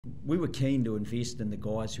we were keen to invest in the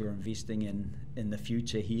guys who are investing in the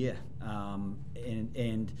future here, and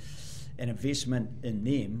an investment in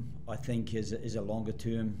them, I think, is a longer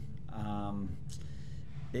term.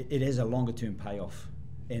 It has a longer term payoff,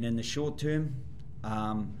 and in the short term,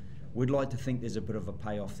 we'd like to think there's a bit of a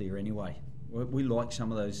payoff there anyway. We like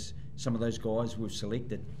some of those guys we've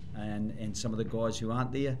selected, and some of the guys who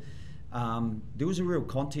aren't there. There was a real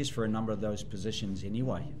contest for a number of those positions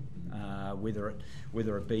anyway, whether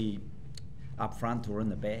it be up front or in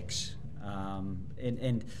the backs,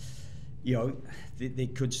 and you know, there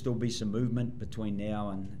could still be some movement between now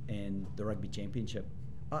and the Rugby Championship.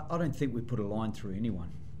 I don't think we put a line through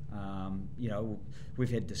anyone. You know,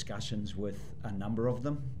 we've had discussions with a number of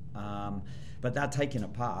them, but they're taking a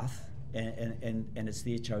path, and it's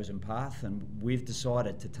their chosen path, and we've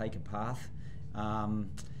decided to take a path.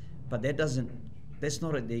 But that's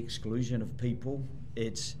not at the exclusion of people.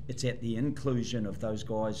 It's at the inclusion of those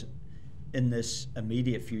guys in this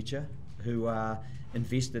immediate future who are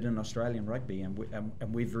invested in Australian rugby, and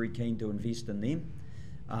we're very keen to invest in them.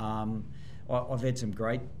 I've had some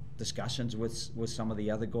great discussions with some of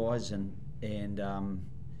the other guys, and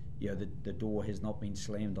you know, the door has not been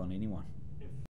slammed on anyone.